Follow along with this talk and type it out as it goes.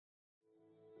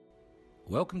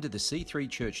Welcome to the C3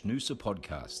 Church Noosa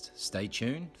podcast. Stay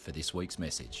tuned for this week's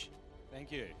message. Thank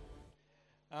you.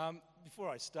 Before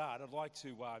I start, I'd like to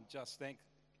just thank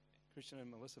Christian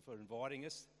and Melissa for inviting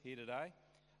us here today.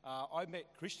 I met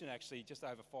Christian actually just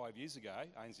over 5 years ago,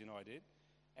 Ainsley and I did,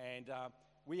 and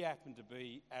we happened to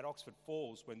be at Oxford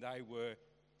Falls when they were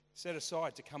set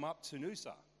aside to come up to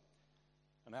Noosa.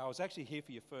 And I was actually here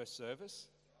for your first service,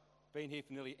 been here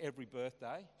for nearly every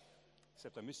birthday,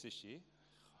 except I missed this year.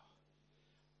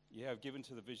 Yeah, I've given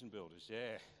to the Vision Builders,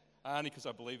 yeah. Only because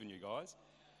I believe in you guys.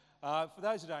 For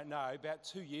those who don't know, about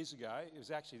 2 years ago, it was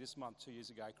actually this month, 2 years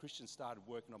ago, Christian started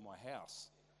working on my house.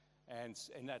 And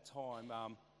in that time,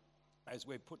 as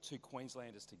we put two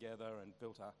Queenslanders together and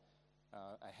built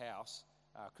a house,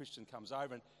 Christian comes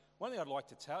over. And one thing I'd like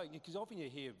to tell you, because often you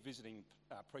hear visiting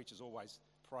preachers always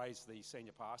praise the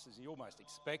senior pastors, you almost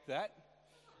expect that,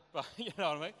 but you know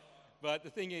what I mean? But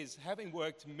the thing is, having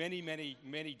worked many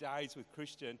days with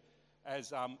Christian,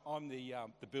 as I'm the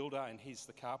builder and he's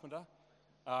the carpenter,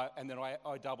 and then I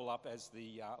double up as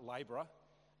the labourer.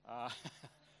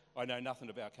 I know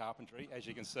nothing about carpentry, as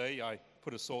you can see. I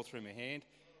put a saw through my hand,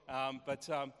 but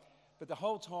the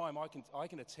whole time I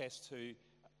can attest to.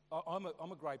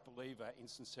 I'm a great believer in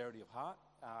sincerity of heart.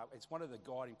 It's one of the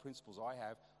guiding principles I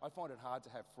have. I find it hard to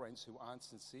have friends who aren't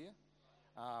sincere.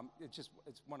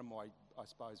 It's one of my, I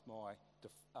suppose, my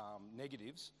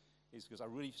negatives is because I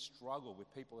really struggle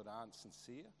with people that aren't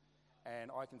sincere.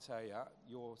 And I can tell you,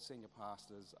 your senior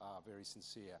pastors are very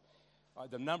sincere.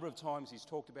 The number of times he's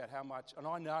talked about how much, and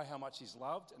I know how much he's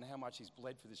loved and how much he's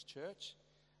bled for this church.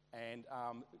 And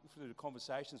through the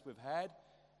conversations we've had,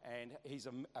 and he's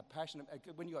a passionate,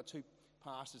 when you've got two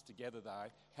pastors together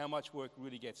though, how much work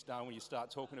really gets done when you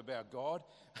start talking about God.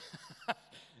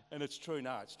 And it's true,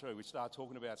 no, it's true. We start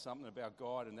talking about something about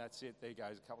God and that's it, there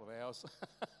goes a couple of hours.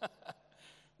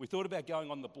 We thought about going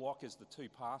on the block as the two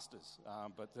pastors,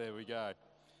 but there we go.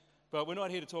 But we're not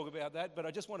here to talk about that, but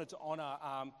I just wanted to honour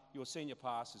your senior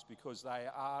pastors because they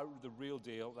are the real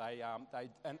deal.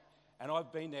 And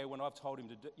I've been there when I've told him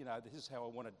to do, this is how I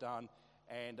want it done,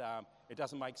 and it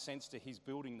doesn't make sense to his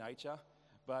building nature,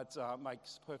 but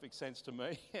makes perfect sense to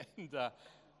me.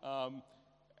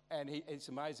 And it's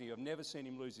amazing. I've never seen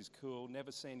him lose his cool, never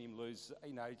seen him lose,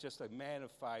 just a man of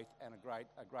faith and a great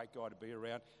guy to be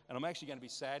around. And I'm actually going to be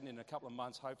saddened in a couple of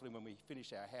months, hopefully when we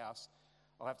finish our house,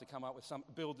 I'll have to come up with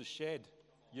build the shed.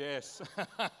 Yes,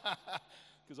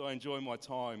 because I enjoy my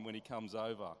time when he comes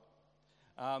over.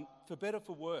 For better,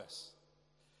 for worse.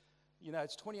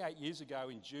 It's 28 years ago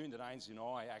in June that Ainsley and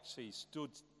I actually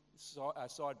stood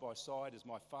side by side as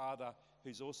my father,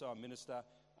 who's also a minister,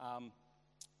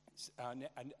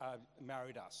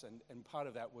 married us, and part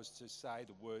of that was to say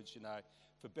the words,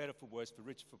 for better, for worse, for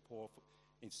rich, for poor,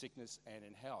 in sickness and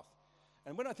in health.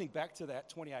 And when I think back to that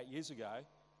 28 years ago,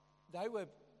 they were,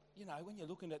 when you're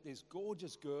looking at this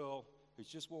gorgeous girl who's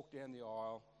just walked down the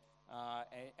aisle,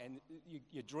 and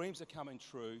your dreams are coming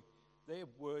true, they're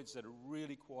words that are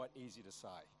really quite easy to say.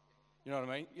 You know what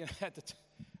I mean?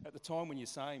 At the time when you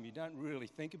say them, you don't really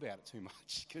think about it too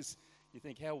much because you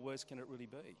think, how worse can it really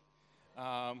be?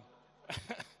 How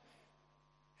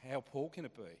poor can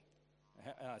it be?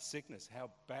 Sickness, how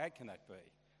bad can that be?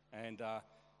 And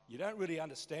you don't really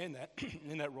understand that.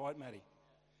 Isn't that right, Maddie?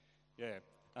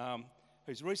 Yeah.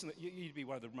 Who's recently, you'd be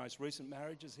one of the most recent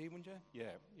marriages here, wouldn't you?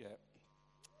 Yeah.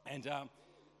 And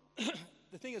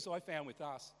the thing is I found with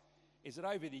us is that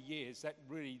over the years,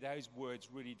 those words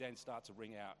really then start to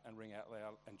ring out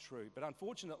loud and true. But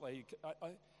unfortunately,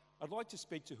 I'd like to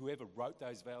speak to whoever wrote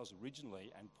those vows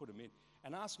originally and put them in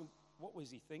and ask him, what was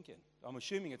he thinking? I'm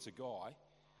assuming it's a guy,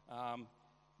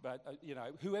 but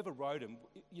whoever wrote them,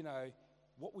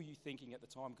 what were you thinking at the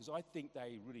time? Because I think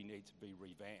they really need to be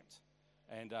revamped.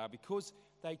 And because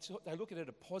they look at it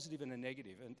a positive and a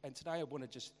negative. And today I want to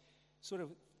just sort of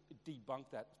debunk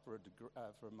that for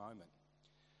a moment.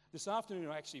 This afternoon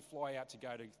I actually fly out to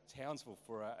go to Townsville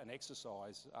for an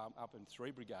exercise up in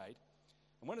 3 Brigade.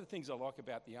 And one of the things I like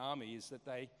about the Army is that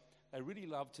they really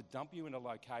love to dump you in a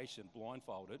location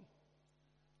blindfolded.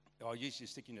 I usually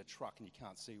stick you in a truck and you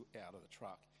can't see out of the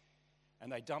truck.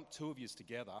 And they dump two of you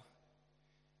together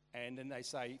and then they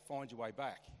say, find your way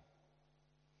back.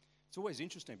 It's always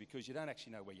interesting because you don't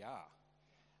actually know where you are.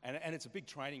 And it's a big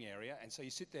training area, and so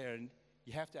you sit there and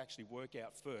you have to actually work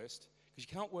out first, because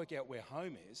you can't work out where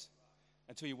home is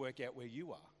until you work out where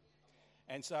you are.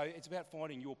 And so it's about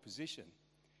finding your position.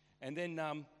 And then,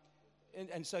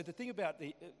 and so the thing about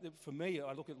for me,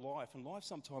 I look at life, and life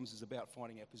sometimes is about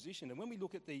finding our position. And when we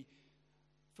look at the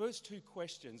first two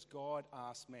questions God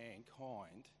asked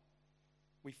mankind,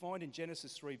 we find in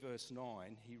Genesis 3 verse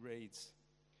 9, he reads,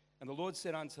 And the Lord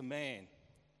said unto man,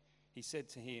 He said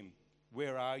to him,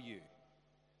 "Where are you?"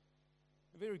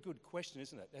 A very good question,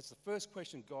 isn't it? That's the first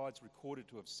question God's recorded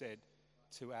to have said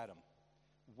to Adam.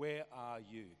 Where are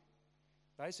you?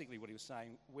 Basically what he was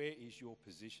saying, where is your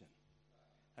position?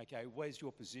 Okay, where's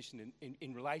your position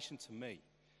in relation to me?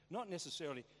 Not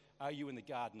necessarily, are you in the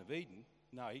Garden of Eden?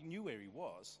 No, he knew where he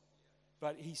was.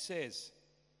 But he says,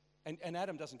 and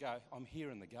Adam doesn't go, I'm here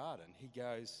in the garden. He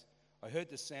goes, I heard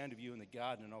the sound of you in the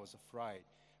garden and I was afraid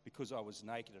because I was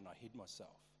naked and I hid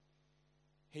myself.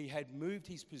 He had moved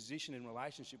his position in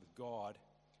relationship with God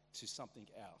to something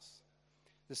else.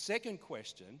 The second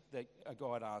question that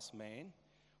God asked man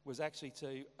was actually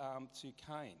to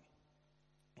Cain.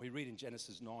 We read in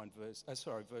Genesis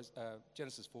 4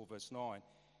 verse 9,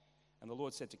 and the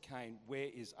Lord said to Cain, "Where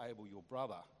is Abel your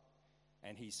brother?"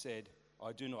 And he said,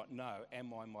 "I do not know.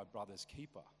 Am I my brother's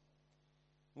keeper?"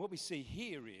 And what we see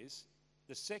here is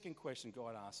the second question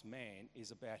God asked man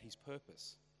is about his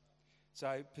purpose.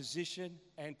 So position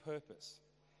and purpose.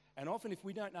 And often if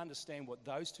we don't understand what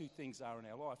those two things are in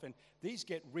our life, and these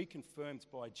get reconfirmed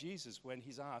by Jesus when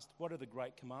he's asked, what are the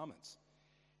great commandments?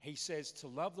 He says to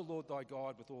love the Lord thy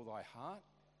God with all thy heart,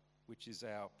 which is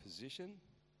our position,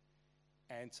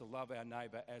 and to love our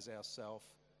neighbour as ourself,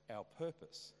 our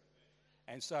purpose.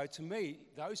 And so to me,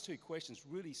 those two questions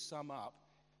really sum up,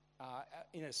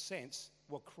 in a sense,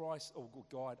 what Christ or what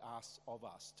God asks of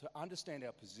us, to understand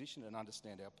our position and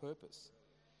understand our purpose.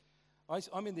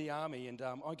 I'm in the army and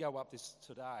I go up this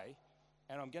today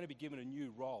and I'm going to be given a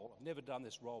new role. I've never done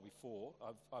this role before.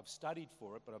 I've studied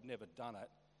for it, but I've never done it.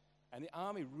 And the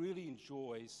army really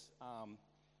enjoys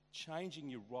changing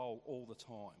your role all the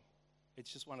time.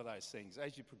 It's just one of those things.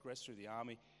 As you progress through the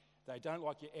army, they don't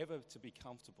like you ever to be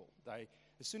comfortable.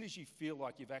 As soon as you feel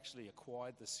like you've actually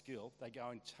acquired the skill, they go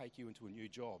and take you into a new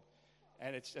job.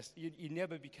 And it's just, you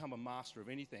never become a master of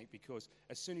anything because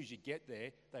as soon as you get there,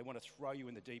 they want to throw you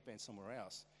in the deep end somewhere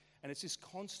else. And it's this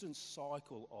constant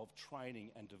cycle of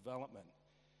training and development.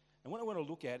 And what I want to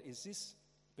look at is this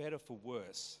better for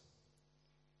worse.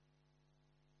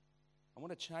 I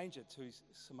want to change it to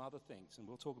some other things, and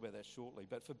we'll talk about that shortly.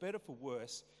 But for better for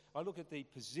worse, I look at the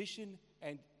position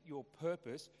and your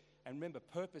purpose. And remember,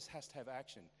 purpose has to have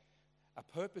action. A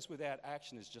purpose without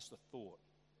action is just a thought.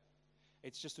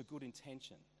 It's just a good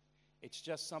intention. It's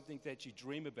just something that you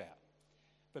dream about.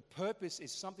 But purpose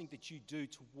is something that you do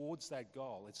towards that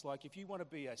goal. It's like if you want to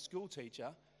be a school teacher,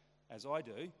 as I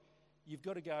do, you've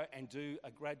got to go and do a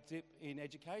grad dip in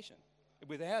education.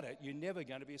 Without it, you're never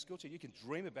going to be a school teacher. You can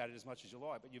dream about it as much as you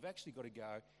like, but you've actually got to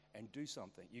go and do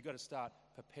something. You've got to start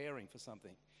preparing for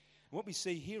something. And what we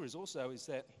see here is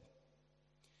that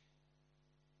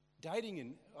dating,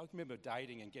 and I remember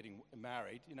dating and getting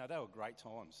married, they were great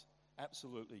times.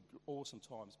 Absolutely awesome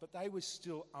times, but they were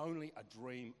still only a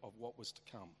dream of what was to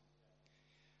come.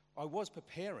 I was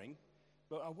preparing,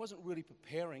 but I wasn't really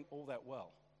preparing all that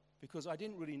well because I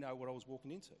didn't really know what I was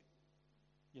walking into.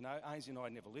 Ainsley and I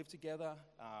never lived together.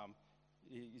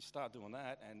 You start doing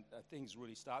that and things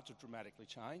really start to dramatically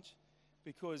change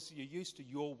because you're used to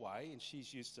your way and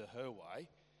she's used to her way,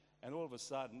 and all of a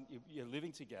sudden you're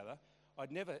living together.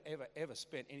 I'd never, ever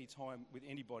spent any time with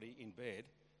anybody in bed.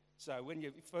 So when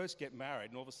you first get married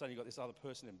and all of a sudden you've got this other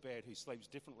person in bed who sleeps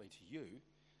differently to you,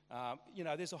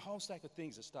 there's a whole stack of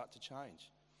things that start to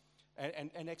change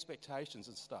and expectations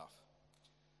and stuff.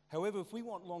 However, if we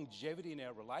want longevity in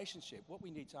our relationship, what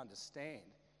we need to understand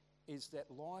is that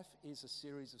life is a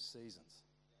series of seasons.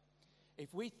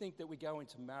 If we think that we go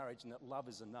into marriage and that love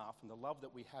is enough and the love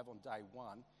that we have on day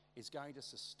one is going to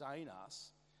sustain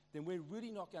us, then we're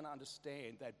really not going to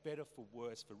understand that better for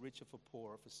worse, for richer, for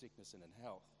poorer, for sickness and in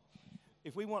health.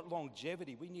 If we want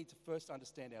longevity, we need to first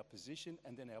understand our position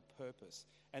and then our purpose,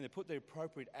 and then put the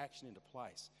appropriate action into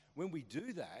place. When we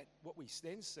do that, what we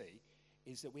then see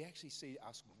is that we actually see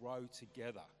us grow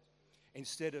together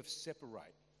instead of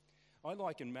separate. I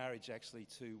liken marriage actually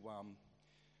to,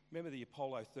 remember the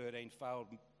Apollo 13 failed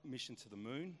mission to the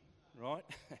moon, right?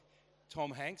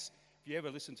 Tom Hanks. If you ever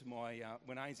listen to my,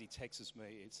 when Ainsley texts me,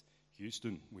 it's,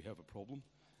 Houston, we have a problem.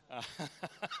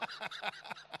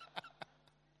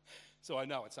 So I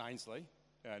know it's Ainsley,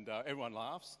 and everyone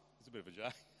laughs. It's a bit of a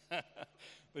joke.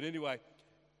 But anyway,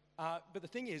 but the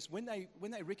thing is, when they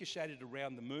ricocheted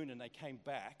around the moon and they came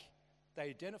back, they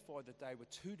identified that they were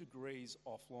 2 degrees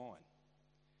offline.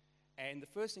 And the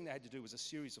first thing they had to do was a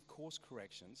series of course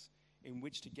corrections in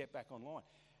which to get back online.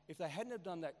 If they hadn't have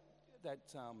done that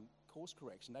course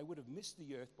correction, they would have missed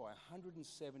the Earth by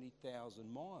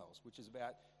 170,000 miles, which is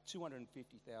about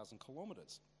 250,000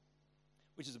 kilometres,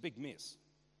 which is a big miss,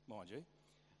 mind you,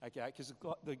 okay, because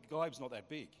the globe's not that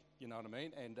big, you know what I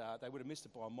mean, and they would have missed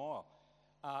it by a mile.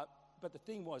 But the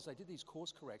thing was, they did these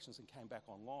course corrections and came back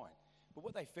online. But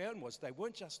what they found was they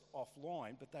weren't just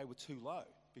offline, but they were too low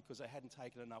because they hadn't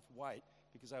taken enough weight,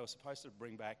 because they were supposed to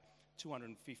bring back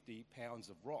 250 pounds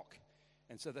of rock.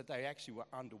 And so that they actually were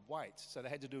underweight. So they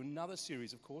had to do another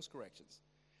series of course corrections.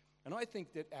 And I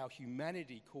think that our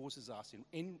humanity causes us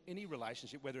in any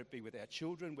relationship, whether it be with our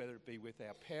children, whether it be with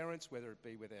our parents, whether it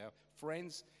be with our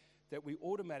friends, that we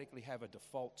automatically have a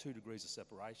default 2 degrees of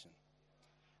separation.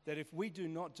 That if we do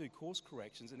not do course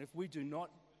corrections and if we do not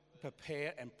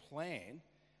prepare and plan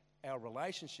our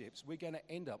relationships, we're going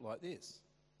to end up like this.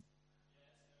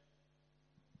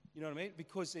 You know what I mean?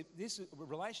 Because this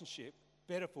relationship,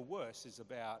 better for worse, is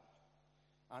about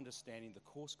understanding the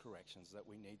course corrections that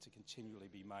we need to continually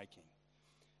be making.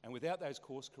 And without those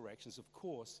course corrections, of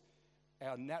course,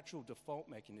 our natural default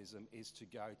mechanism is to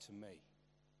go to me.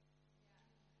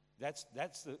 That's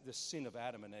the sin of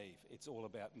Adam and Eve. It's all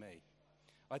about me.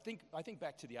 I think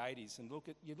back to the 80s and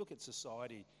you look at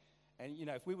society, and you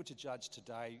know, if we were to judge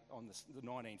today on the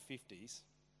 1950s,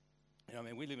 you know, I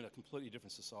mean, we live in a completely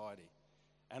different society.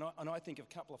 And I think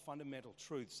a couple of fundamental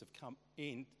truths have come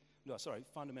in,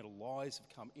 fundamental lies have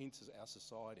come into our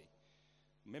society.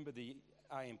 Remember the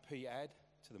AMP ad,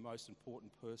 to the most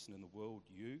important person in the world,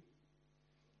 you?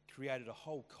 Created a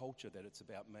whole culture that it's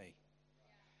about me.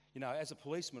 You know, as a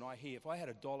policeman, I hear, if I had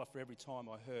 $1 for every time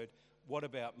I heard, what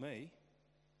about me?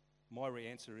 My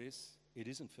answer is, it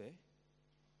isn't fair.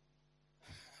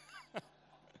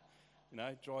 You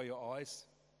know, dry your eyes,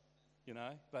 you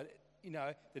know. But, you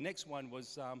know, the next one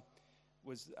was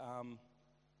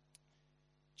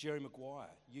Jerry Maguire,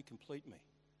 you complete me.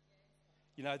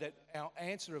 You know, that our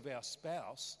answer of our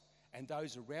spouse and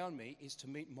those around me is to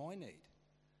meet my need.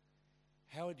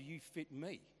 How do you fit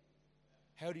me?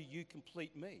 How do you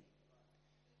complete me?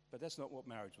 But that's not what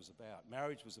marriage was about.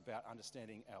 Marriage was about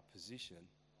understanding our position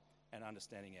and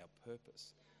understanding our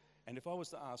purpose. And if I was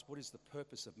to ask, what is the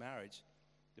purpose of marriage?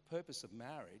 The purpose of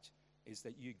marriage is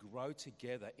that you grow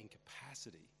together in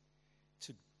capacity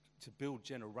to build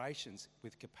generations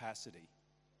with capacity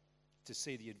to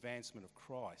see the advancement of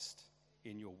Christ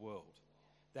in your world.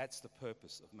 That's the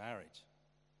purpose of marriage.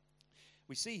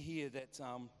 We see here that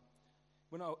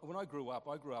when I grew up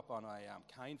on a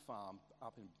cane farm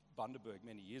up in Bundaberg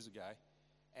many years ago,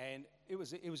 and it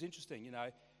was interesting, you know.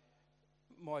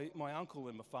 My uncle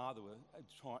and my father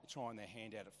were trying their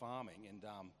hand out at farming, and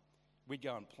we'd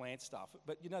go and plant stuff.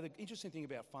 But you know, the interesting thing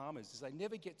about farmers is they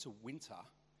never get to winter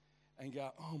and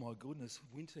go, oh my goodness,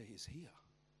 winter is here.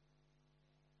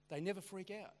 They never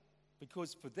freak out,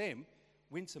 because for them,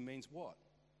 winter means what?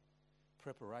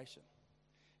 Preparation.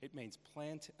 It means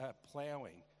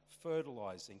ploughing,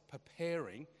 fertilising,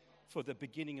 preparing for the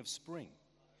beginning of spring.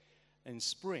 In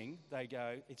spring, they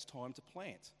go, it's time to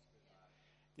plant.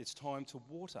 It's time to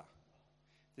water.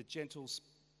 The gentle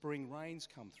spring rains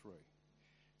come through.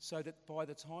 So that by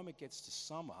the time it gets to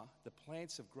summer, the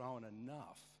plants have grown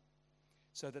enough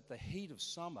so that the heat of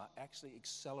summer actually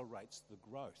accelerates the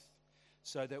growth.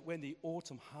 So that when the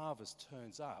autumn harvest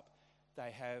turns up,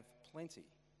 they have plenty.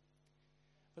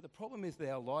 But the problem with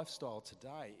our lifestyle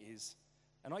today is,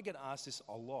 and I get asked this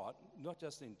a lot, not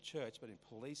just in church, but in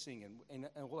policing and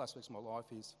all aspects of my life,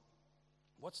 is,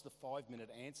 what's the 5-minute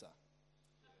answer?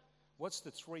 What's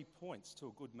the 3 points to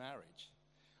a good marriage?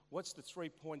 What's the 3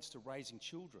 points to raising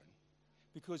children?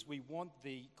 Because we want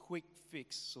the quick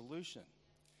fix solution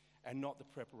and not the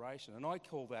preparation. And I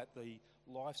call that the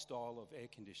lifestyle of air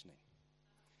conditioning.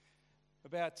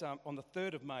 About on the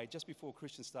 3rd of May, just before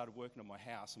Christian started working on my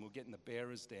house and we were getting the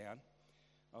bearers down,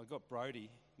 I got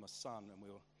Brody, my son, and we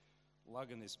were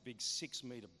lugging this big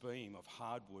 6-metre beam of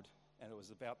hardwood, and it was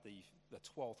about the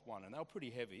 12th one, and they were pretty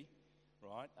heavy,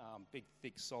 right? Big,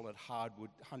 thick, solid hardwood,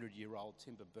 100-year-old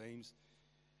timber beams.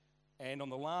 And on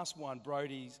the last one,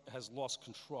 Brody has lost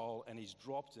control and he's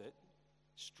dropped it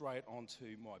straight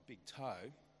onto my big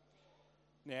toe.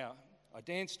 Now, I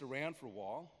danced around for a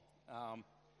while,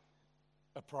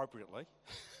 appropriately.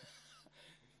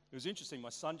 It was interesting, my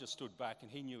son just stood back and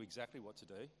he knew exactly what to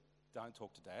do. Don't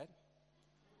talk to Dad.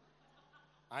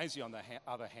 Ainsley, on the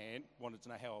other hand, wanted to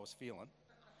know how I was feeling.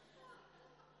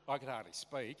 I could hardly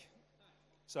speak.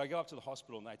 So I go up to the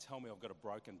hospital and they tell me I've got a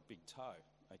broken big toe,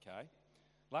 okay?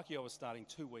 Lucky I was starting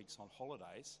 2 weeks on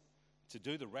holidays to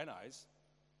do the renos,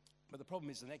 but the problem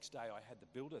is the next day I had the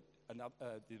builder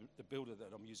that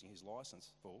I'm using his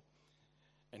license for,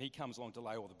 and he comes along to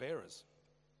lay all the bearers.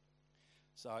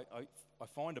 So I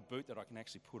find a boot that I can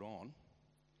actually put on,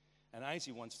 and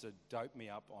Ainsley wants to dope me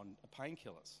up on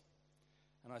painkillers.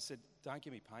 And I said, don't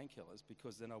give me painkillers,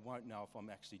 because then I won't know if I'm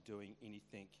actually doing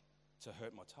anything to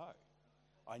hurt my toe.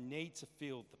 I need to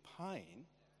feel the pain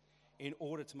in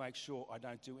order to make sure I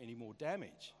don't do any more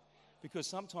damage. Because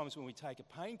sometimes when we take a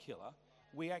painkiller,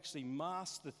 we actually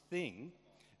mask the thing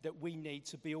that we need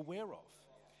to be aware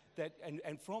of.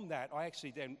 And from that,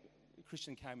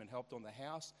 Christian came and helped on the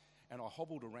house, and I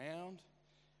hobbled around,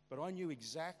 but I knew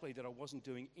exactly that I wasn't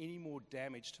doing any more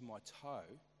damage to my toe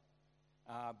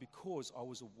because I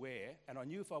was aware, and I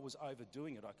knew if I was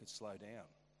overdoing it, I could slow down.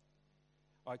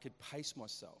 I could pace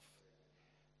myself.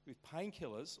 With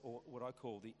painkillers, or what I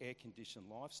call the air-conditioned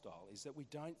lifestyle, is that we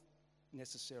don't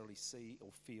necessarily see or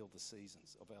feel the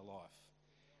seasons of our life.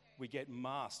 We get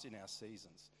masked in our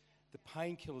seasons. The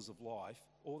painkillers of life,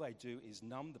 all they do is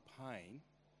numb the pain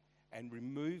and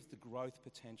remove the growth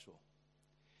potential.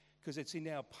 Because it's in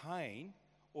our pain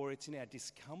or it's in our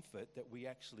discomfort that we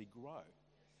actually grow.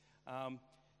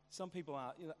 Some people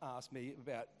ask me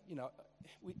about,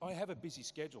 I have a busy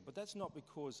schedule, but that's not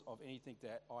because of anything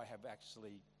that I have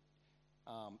actually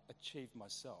achieved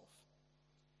myself.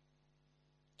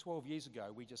 12 years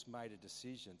ago, we just made a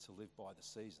decision to live by the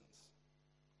seasons.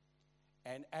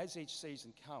 And as each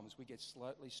season comes, we get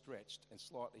slightly stretched and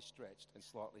slightly stretched and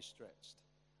slightly stretched.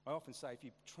 I often say if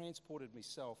you transported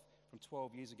myself from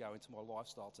 12 years ago into my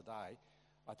lifestyle today,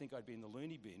 I think I'd be in the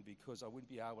loony bin because I wouldn't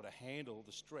be able to handle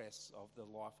the stress of the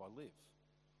life I live.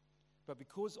 But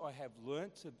because I have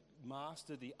learnt to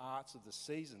master the arts of the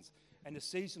seasons and the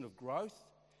season of growth,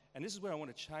 and this is where I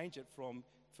want to change it from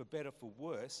for better, for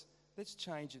worse, let's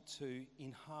change it to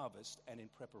in harvest and in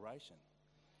preparation.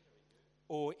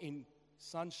 Or in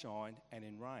sunshine and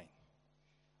in rain.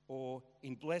 Or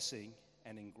in blessing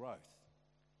and in growth.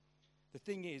 The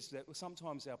thing is that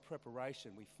sometimes our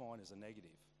preparation we find as a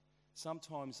negative.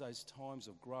 Sometimes those times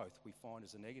of growth we find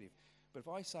as a negative. But if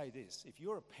I say this, if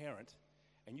you're a parent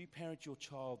and you parent your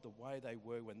child the way they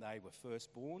were when they were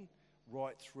first born,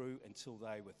 right through until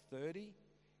they were 30,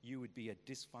 you would be a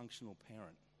dysfunctional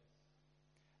parent.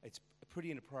 It's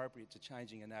pretty inappropriate to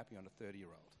changing a nappy on a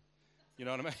 30-year-old. You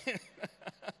know what I mean?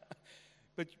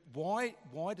 But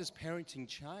why does parenting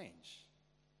change?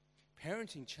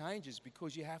 Parenting changes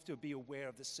because you have to be aware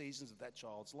of the seasons of that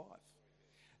child's life.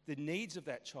 The needs of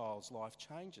that child's life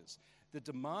changes. The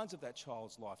demands of that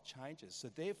child's life changes. So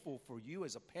therefore, for you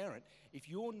as a parent, if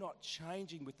you're not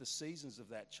changing with the seasons of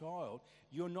that child,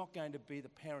 you're not going to be the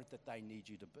parent that they need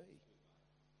you to be.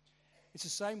 It's the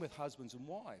same with husbands and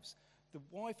wives. The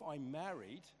wife I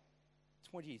married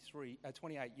 28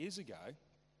 years ago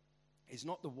is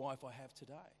not the wife I have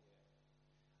today.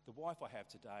 The wife I have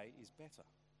today is better.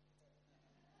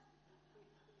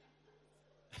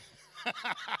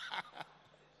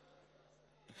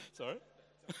 Sorry?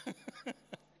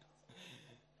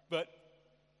 But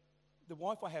the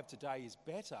wife I have today is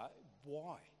better.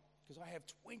 Why? Because I have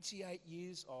 28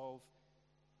 years of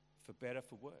for better,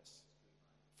 for worse,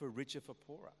 for richer, for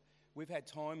poorer. We've had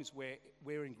times where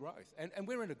we're in growth, and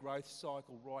we're in a growth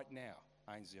cycle right now,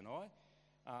 Ainsley and I.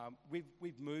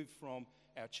 We've moved from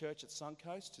our church at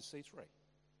Suncoast to C3.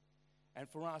 And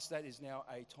for us, that is now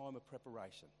a time of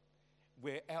preparation.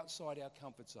 We're outside our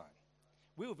comfort zone.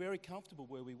 We were very comfortable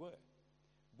where we were.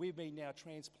 We've been now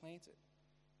transplanted.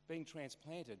 Being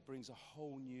transplanted brings a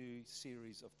whole new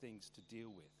series of things to deal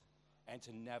with and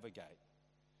to navigate.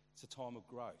 It's a time of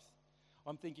growth.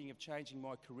 I'm thinking of changing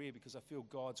my career because I feel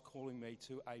God's calling me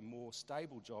to a more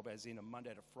stable job, as in a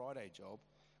Monday to Friday job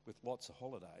with lots of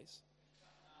holidays.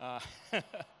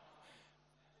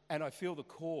 And I feel the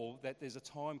call that there's a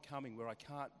time coming where I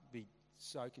can't be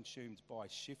so consumed by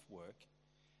shift work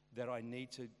that I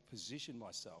need to position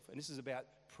myself. And this is about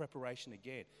preparation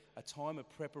again. A time of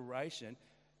preparation,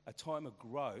 a time of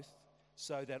growth,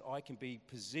 so that I can be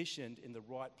positioned in the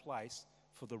right place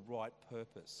for the right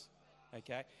purpose.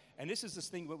 Okay? And this is this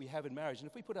thing that we have in marriage. And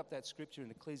if we put up that scripture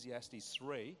in Ecclesiastes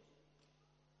 3,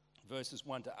 verses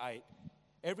 1 to 8,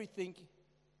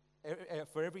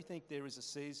 for everything there is a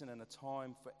season and a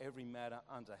time for every matter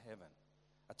under heaven.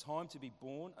 A time to be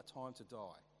born, a time to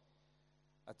die.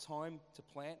 A time to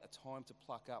plant, a time to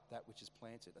pluck up that which is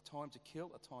planted. A time to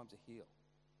kill, a time to heal.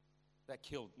 That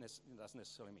kill doesn't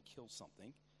necessarily mean kill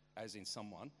something, as in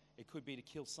someone. It could be to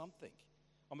kill something.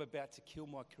 I'm about to kill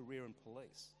my career in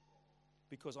police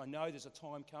because I know there's a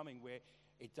time coming where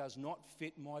it does not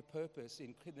fit my purpose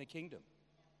in the kingdom.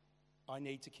 I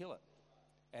need to kill it.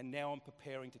 And now I'm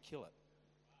preparing to kill it.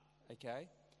 Okay?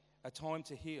 A time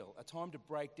to heal, a time to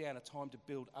break down, a time to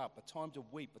build up, a time to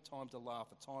weep, a time to laugh,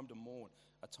 a time to mourn,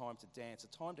 a time to dance, a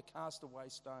time to cast away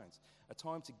stones, a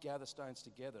time to gather stones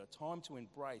together, a time to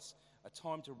embrace, a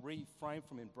time to refrain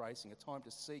from embracing, a time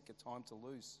to seek, a time to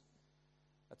lose,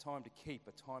 a time to keep,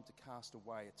 a time to cast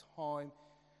away, a time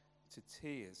to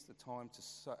tears, the time to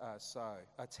sow,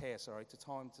 the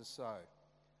time to sow,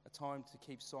 a time to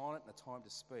keep silent, and a time to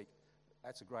speak.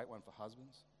 That's a great one for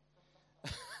husbands.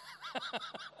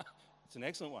 It's an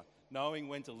excellent one. Knowing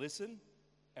when to listen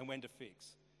and when to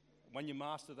fix. When you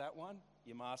master that one,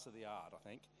 you master the art, I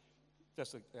think.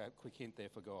 Just a quick hint there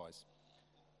for guys.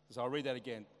 So I'll read that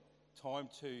again. Time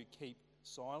to keep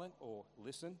silent or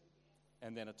listen,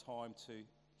 and then a time to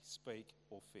speak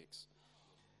or fix.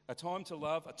 A time to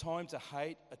love, a time to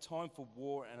hate, a time for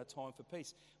war, and a time for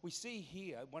peace. We see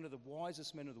here one of the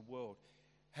wisest men of the world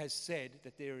has said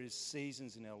that there is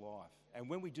seasons in our life. And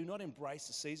when we do not embrace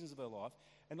the seasons of our life,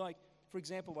 and for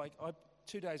example,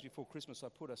 2 days before Christmas, I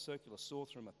put a circular saw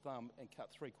through my thumb and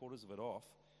cut 3/4 of it off.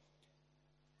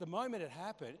 The moment it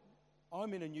happened,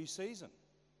 I'm in a new season.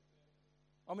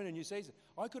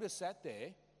 I could have sat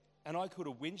there and I could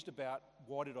have whinged about,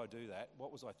 why did I do that?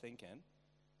 What was I thinking?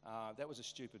 That was a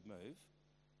stupid move.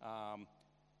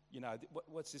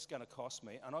 What's this going to cost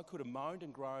me? And I could have moaned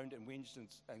and groaned and whinged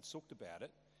and sooked about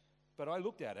it. But I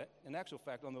looked at it. In actual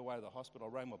fact, on the way to the hospital,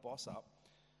 I rang my boss up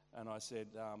and I said,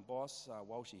 boss,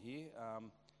 whilst you're here,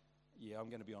 I'm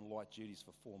going to be on light duties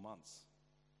for 4 months.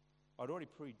 I'd already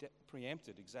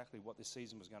preempted exactly what this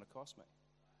season was going to cost me.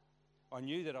 I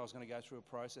knew that I was going to go through a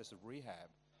process of rehab.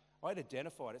 I'd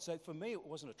identified it. So for me, it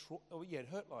wasn't it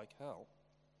hurt like hell.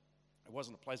 It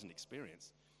wasn't a pleasant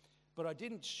experience. But it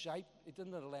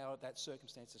didn't allow that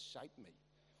circumstance to shape me.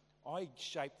 I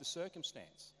shaped the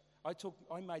circumstance.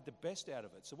 I made the best out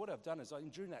of it. So what I've done is,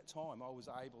 during that time, I was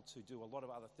able to do a lot of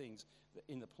other things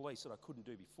in the police that I couldn't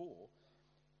do before,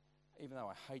 even though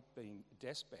I hate being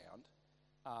desk-bound.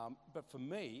 But for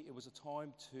me, it was a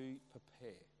time to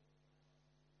prepare.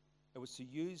 It was to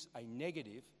use a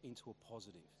negative into a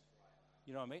positive.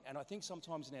 You know what I mean? And I think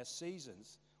sometimes in our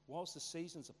seasons, whilst the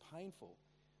seasons are painful,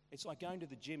 it's like going to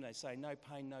the gym. They say, no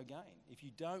pain, no gain. If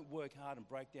you don't work hard and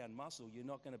break down muscle, you're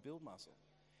not going to build muscle.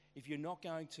 If you're not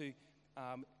going to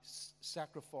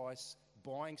sacrifice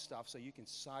buying stuff so you can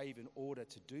save in order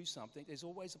to do something, there's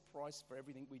always a price for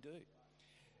everything we do.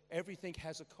 Everything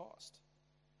has a cost.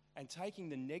 And taking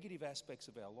the negative aspects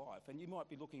of our life, and you might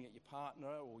be looking at your partner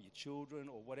or your children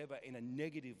or whatever in a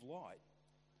negative light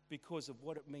because of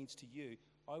what it means to you,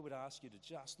 I would ask you to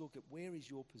just look at where is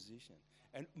your position.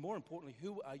 And more importantly,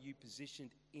 who are you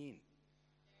positioned in?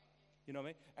 You know what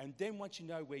I mean? And then once you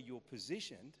know where you're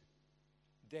positioned,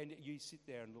 then you sit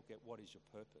there and look at what is your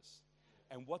purpose.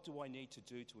 And what do I need to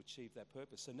do to achieve that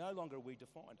purpose? So no longer are we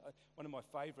defined. One of my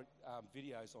favourite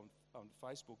videos on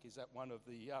Facebook is that one of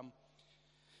the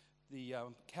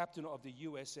captain of the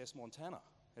USS Montana.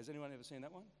 Has anyone ever seen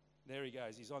that one? There he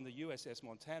goes. He's on the USS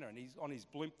Montana, and he's on his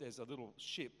blimp. There's a little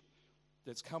ship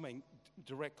that's coming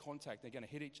direct contact. They're going to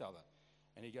hit each other.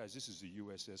 And he goes, this is the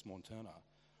USS Montana.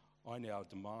 I now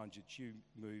demand that you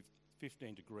move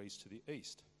 15 degrees to the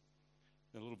east.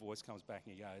 And the little voice comes back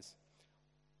and he goes,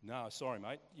 no, sorry,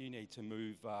 mate. You need to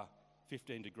move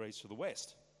 15 degrees to the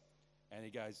west. And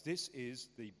he goes, this is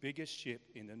the biggest ship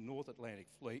in the North Atlantic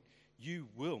Fleet. You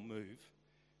will move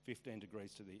 15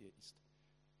 degrees to the east.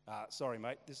 Sorry,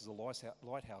 mate, this is a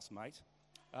lighthouse, mate.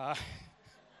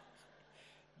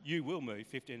 You will move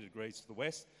 15 degrees to the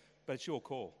west, but it's your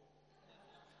call.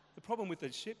 The problem with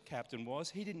the ship captain was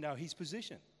he didn't know his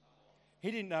position.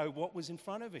 He didn't know what was in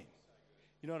front of him.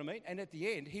 You know what I mean? And at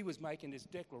the end, he was making this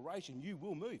declaration, you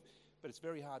will move. But it's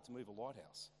very hard to move a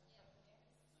lighthouse.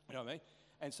 You know what I mean?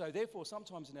 And so therefore,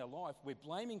 sometimes in our life, we're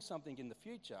blaming something in the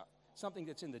future, something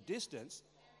that's in the distance,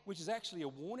 which is actually a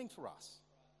warning for us,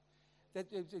 that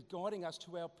it's guiding us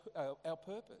to our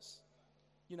purpose.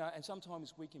 You know, and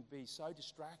sometimes we can be so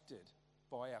distracted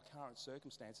by our current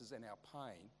circumstances and our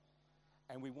pain,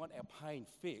 and we want our pain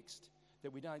fixed,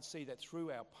 that we don't see that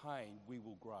through our pain we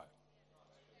will grow.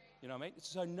 You know what I mean?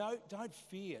 So don't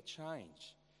fear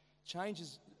change.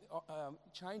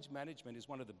 Change management is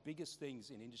one of the biggest things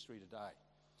in industry today,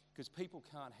 because people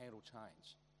can't handle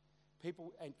change.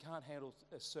 People can't handle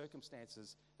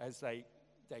circumstances as they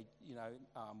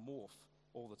morph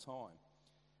all the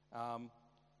time.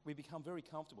 We become very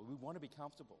comfortable. We want to be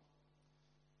comfortable.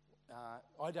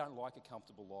 I don't like a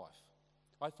comfortable life.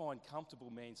 I find comfortable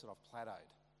means that I've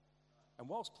plateaued. And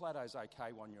whilst plateau's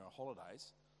okay when you're on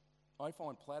holidays, I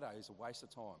find plateau is a waste of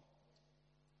time.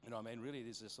 You know what I mean? Really, it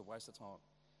is just a waste of time.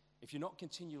 If you're not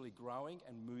continually growing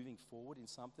and moving forward in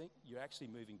something, you're actually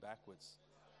moving backwards.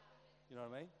 You know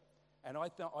what I mean? And I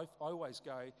always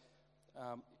go,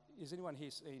 has anyone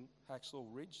here seen Hacksaw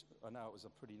Ridge? I know it was a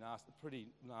pretty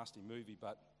nasty movie,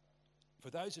 but for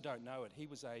those who don't know it, he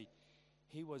was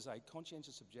a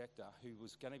conscientious objector who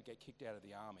was going to get kicked out of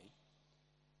the army.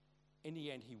 In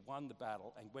the end, he won the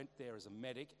battle and went there as a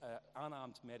medic,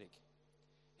 unarmed medic.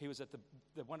 He was at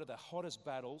one of the hottest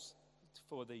battles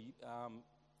for the,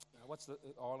 what's the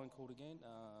island called again?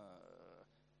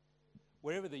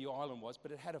 Wherever the island was,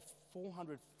 but it had a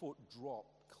 400-foot drop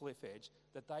cliff edge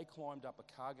that they climbed up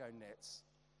a cargo nets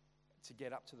to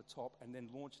get up to the top and then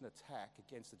launch an attack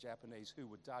against the Japanese who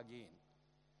were dug in.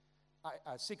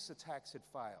 6 attacks had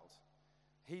failed.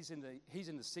 He's in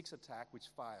the 6th attack, which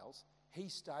fails. He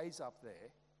stays up there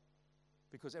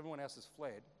because everyone else has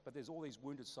fled, but there's all these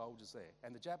wounded soldiers there.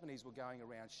 And the Japanese were going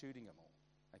around shooting them all,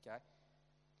 okay?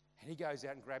 And he goes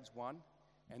out and grabs one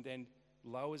and then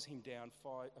lowers him down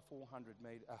 400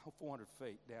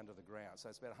 feet down to the ground. So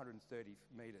it's about 130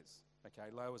 metres, okay?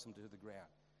 Lowers him to the ground.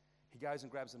 He goes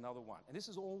and grabs another one. And this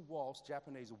is all whilst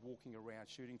Japanese are walking around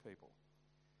shooting people.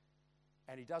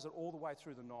 And he does it all the way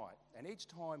through the night. And each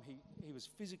time he was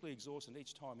physically exhausted.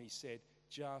 Each time he said,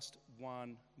 just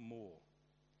one more.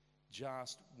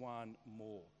 Just one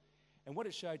more. And what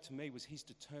it showed to me was his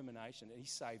determination. He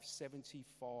saved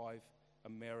 75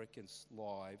 Americans'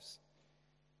 lives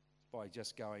by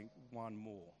just going one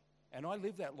more. And I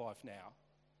live that life now.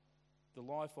 The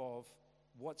life of,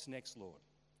 what's next, Lord?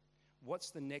 What's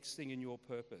the next thing in your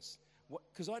purpose?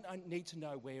 Because I don't need to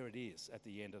know where it is at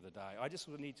the end of the day. I just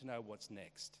need to know what's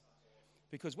next.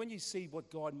 Because when you see what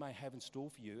God may have in store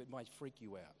for you, it might freak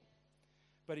you out.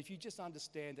 But if you just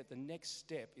understand that the next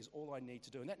step is all I need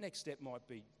to do, and that next step might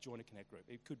be join a Connect group.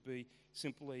 It could be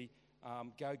simply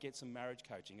go get some marriage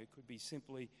coaching. It could be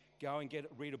simply go and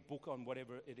read a book on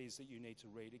whatever it is that you need to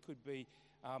read. It could be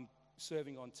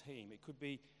serving on team. It could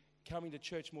be coming to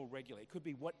church more regularly. It could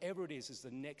be whatever it is the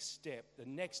next step, the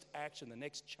next action, the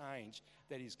next change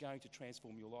that is going to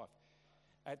transform your life.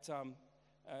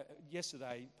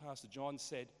 Yesterday, Pastor John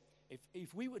said,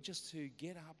 if we were just to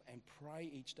get up and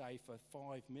pray each day for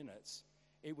 5 minutes,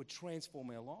 it would transform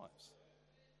our lives.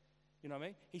 You know what I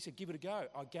mean? He said, give it a go.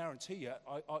 I guarantee you,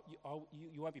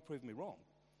 you won't be proving me wrong.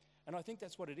 And I think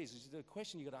that's what it is. The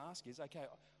question you've got to ask is, okay,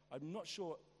 I'm not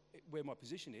sure where my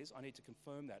position is. I need to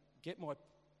confirm that. Get my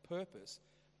purpose,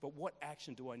 but what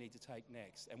action do I need to take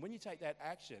next? And when you take that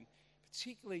action,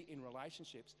 particularly in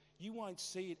relationships, you won't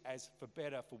see it as for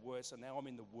better, for worse, and now I'm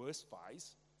in the worst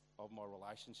phase of my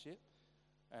relationship.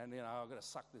 And, I've got to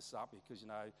suck this up because,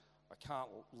 I can't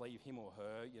leave him or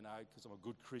her, because I'm a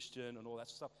good Christian and all that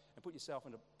stuff, and put yourself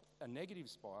in a negative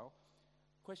spiral.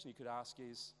 The question you could ask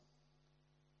is,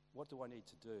 what do I need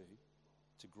to do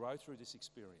to grow through this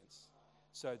experience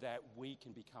so that we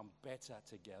can become better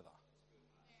together?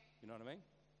 You know what I mean?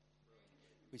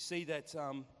 We see that,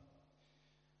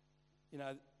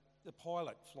 the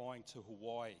pilot flying to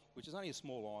Hawaii, which is only a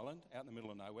small island out in the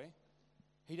middle of nowhere,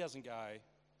 he doesn't go,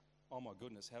 oh my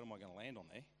goodness, how am I going to land on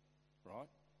there, right?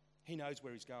 He knows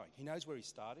where he's going. He knows where he's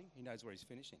starting. He knows where he's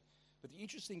finishing. But the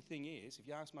interesting thing is, if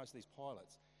you ask most of these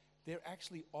pilots, they're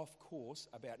actually off course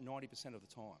about 90% of the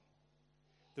time.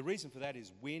 The reason for that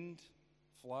is wind,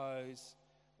 flows,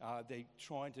 they're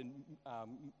trying to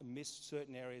miss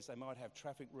certain areas. They might have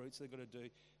traffic routes they've got to do,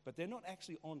 but they're not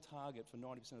actually on target for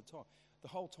 90% of the time. The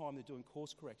whole time they're doing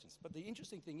course corrections. But the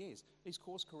interesting thing is, these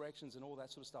course corrections and all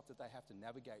that sort of stuff that they have to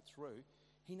navigate through,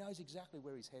 he knows exactly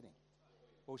where he's heading,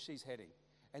 or she's heading.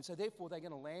 And so therefore they're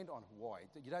going to land on Hawaii.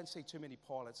 You don't see too many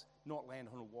pilots not land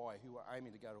on Hawaii who are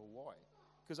aiming to go to Hawaii,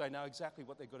 because they know exactly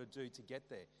what they've got to do to get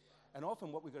there. And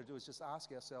often what we've got to do is just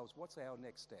ask ourselves, what's our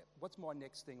next step? What's my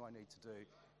next thing I need to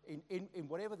do? In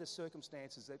whatever the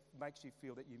circumstances that makes you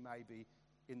feel that you may be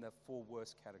in the for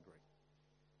worse category.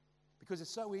 Because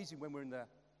it's so easy when we're in the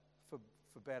for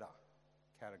better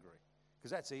category,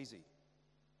 because that's easy.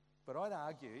 But I'd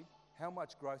argue, how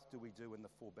much growth do we do in the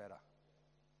for better?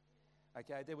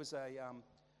 Okay, there was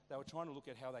they were trying to look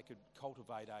at how they could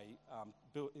cultivate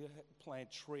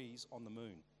plant trees on the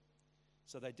moon.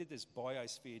 So they did this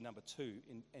biosphere number 2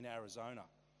 in Arizona.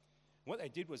 What they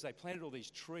did was they planted all these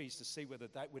trees to see whether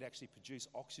that would actually produce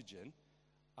oxygen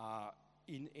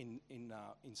in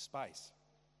space.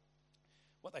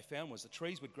 What they found was the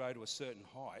trees would grow to a certain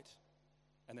height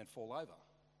and then fall over.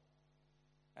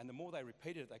 And the more they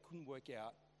repeated it, they couldn't work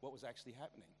out what was actually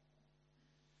happening.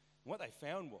 And what they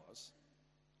found was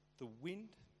the wind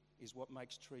is what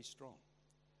makes trees strong,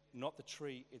 not the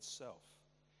tree itself.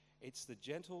 It's the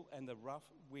gentle and the rough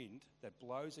wind that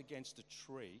blows against a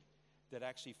tree that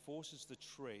actually forces the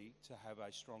tree to have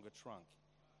a stronger trunk.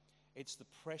 It's the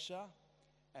pressure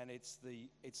and it's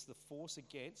the force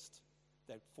against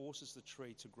that forces the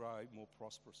tree to grow more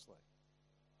prosperously.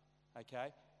 Okay?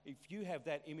 If you have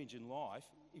that image in life,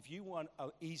 if you want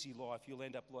an easy life, you'll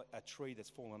end up like a tree that's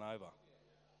fallen over.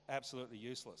 Absolutely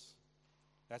useless.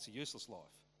 That's a useless life.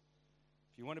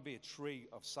 If you want to be a tree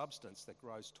of substance that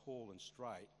grows tall and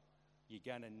straight, you're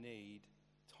going to need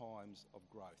times of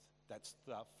growth. that's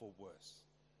for worse.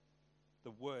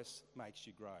 The worse makes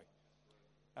you grow.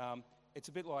 It's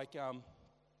a bit like I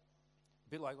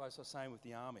was saying with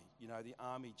the army. You know, the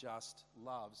army just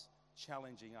loves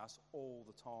challenging us all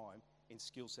the time in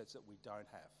skill sets that we don't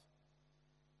have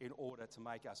in order to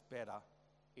make us better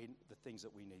in the things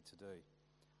that we need to do.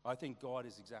 I think God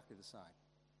is exactly the same.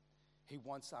 He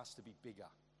wants us to be bigger.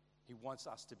 He wants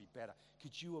us to be better.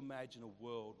 Could you imagine a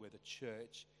world where the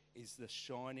church is the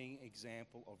shining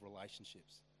example of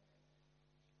relationships?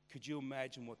 Could you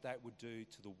imagine what that would do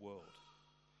to the world?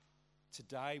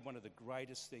 Today, one of the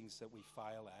greatest things that we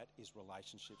fail at is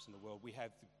relationships in the world. We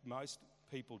have most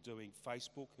people doing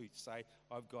Facebook who say,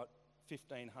 I've got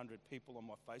 1,500 people on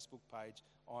my Facebook page,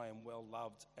 I am well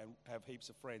loved and have heaps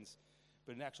of friends.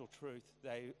 But in actual truth,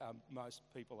 most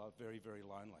people are very, very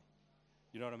lonely.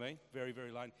 You know what I mean? Very,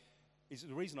 very lonely.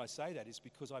 The reason I say that is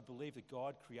because I believe that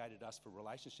God created us for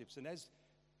relationships. And as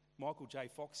Michael J.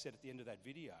 Fox said at the end of that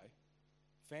video,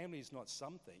 family is not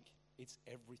something, it's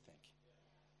everything.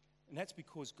 And that's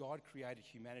because God created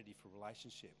humanity for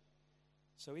relationship.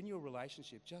 So in your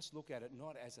relationship, just look at it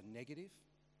not as a negative,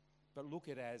 but look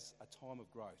at it as a time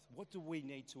of growth. What do we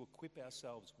need to equip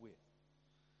ourselves with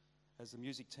as the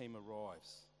music team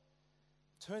arrives?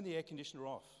 Turn the air conditioner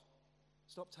off.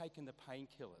 Stop taking the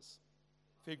painkillers,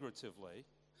 figuratively.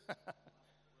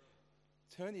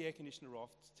 Turn the air conditioner off,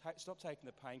 stop taking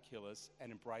the painkillers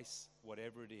and embrace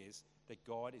whatever it is that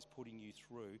God is putting you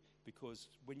through, because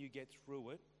when you get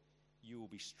through it, you will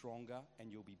be stronger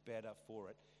and you'll be better for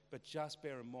it. But just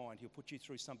bear in mind, He'll put you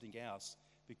through something else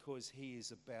because He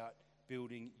is about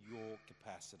building your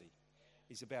capacity.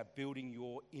 He's about building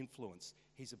your influence.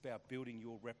 He's about building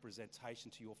your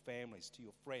representation to your families, to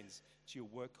your friends, to your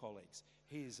work colleagues.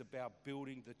 He is about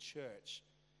building the church.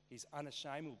 He's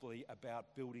unashamedly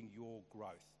about building your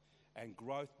growth. And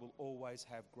growth will always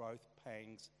have growth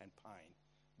pangs and pain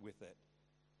with it.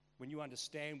 When you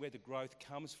understand where the growth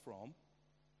comes from,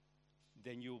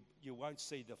 then you won't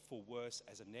see the for worse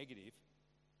as a negative.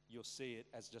 You'll see it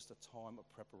as just a time of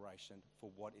preparation for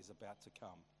what is about to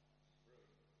come.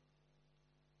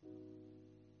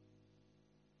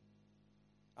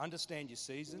 Understand your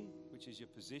season, which is your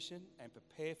position, and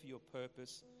prepare for your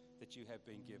purpose that you have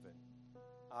been given.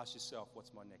 Ask yourself,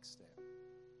 what's my next step?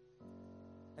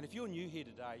 And if you're new here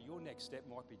today, your next step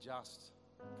could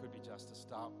be just to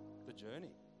start the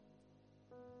journey.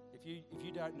 If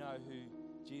you don't know who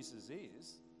Jesus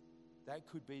is, that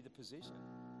could be the position.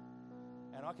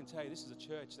 And I can tell you, this is a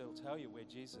church that will tell you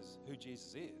who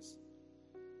Jesus is.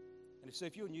 And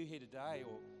if you're new here today,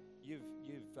 or you've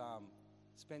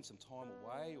spent some time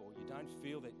away, or you don't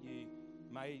feel that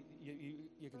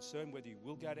you're concerned whether you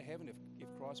will go to heaven if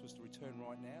Christ was to return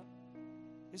right now,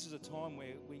 this is a time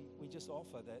where we just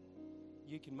offer that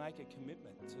you can make a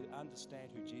commitment to understand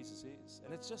who Jesus is.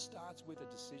 And it just starts with a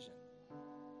decision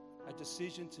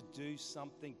to do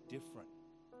something different,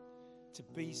 to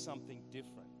be something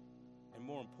different, and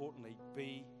more importantly,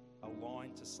 be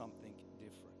aligned to something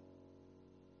different.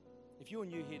 If you're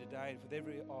new here today, with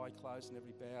every eye closed and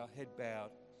every head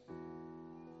bowed,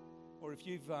 or if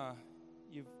you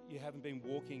haven't been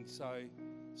walking so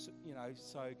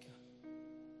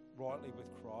rightly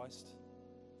with Christ,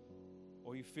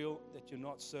 or you feel that you're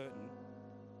not certain,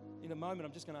 in a moment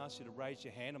I'm just going to ask you to raise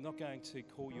your hand. I'm not going to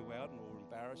call you out or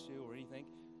embarrass you or anything,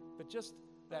 but just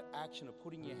that action of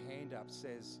putting your hand up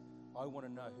says, I want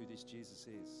to know who this Jesus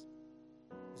is.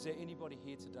 Is there anybody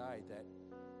here today that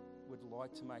would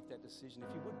like to make that decision?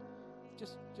 If you would,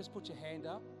 just put your hand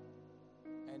up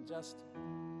and just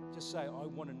say, I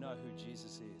want to know who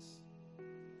Jesus is.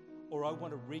 Or I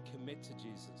want to recommit to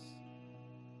Jesus.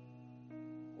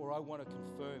 Or I want to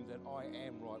confirm that I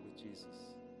am right with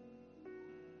Jesus.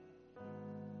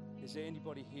 Is there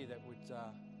anybody here that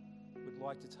would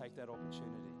like to take that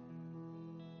opportunity?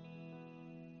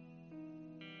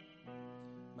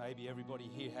 Maybe everybody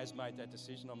here has made that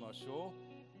decision, I'm not sure.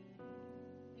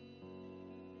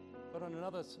 But on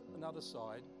another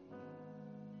side,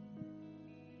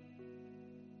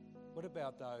 what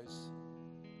about those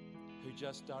who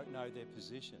just don't know their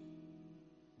position,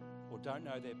 or don't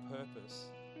know their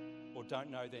purpose, or don't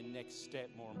know their next step,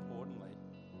 more importantly,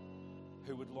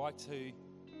 who would like to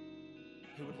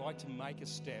make a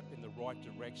step in the right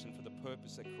direction for the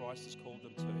purpose that Christ has called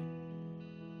them to?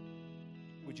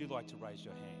 Would you like to raise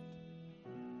your hand?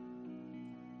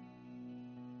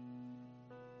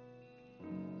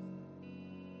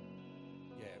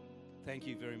 Yeah, thank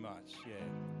you very much. Yeah.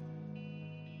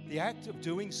 The act of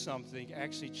doing something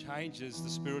actually changes the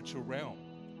spiritual realm.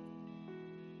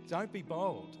 Don't be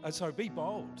bold. Be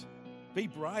bold. Be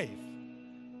brave.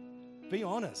 Be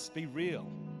honest. Be real.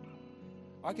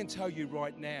 I can tell you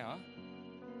right now,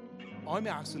 I'm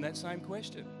asking that same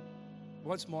question.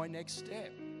 What's my next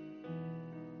step?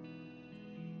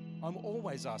 I'm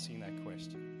always asking that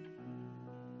question.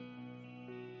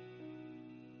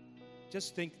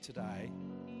 Just think today,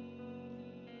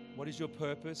 what is your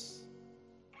purpose?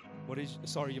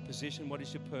 Your position, what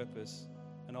is your purpose?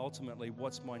 And ultimately,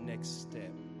 what's my next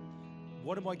step?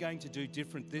 What am I going to do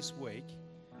different this week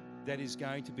that is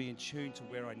going to be in tune to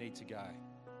where I need to go?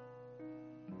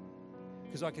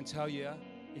 Because I can tell you,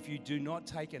 if you do not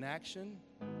take an action,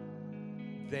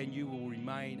 then you will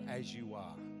remain as you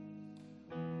are.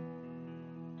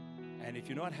 And if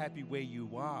you're not happy where you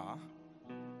are,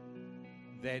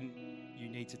 then you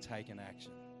need to take an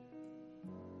action.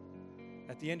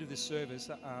 At the end of this service,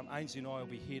 Ainsley and I will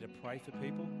be here to pray for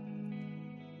people.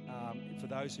 For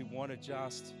those who want to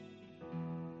just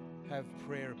have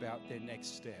prayer about their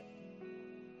next step.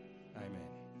 Amen.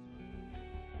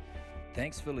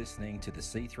 Thanks for listening to the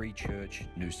C3 Church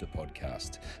Noosa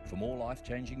podcast. For more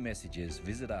life-changing messages,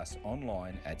 visit us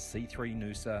online at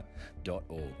c3noosa.org.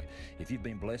 If you've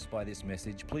been blessed by this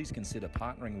message, please consider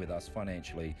partnering with us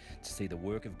financially to see the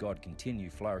work of God continue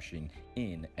flourishing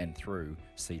in and through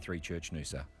C3 Church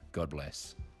Noosa. God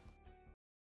bless.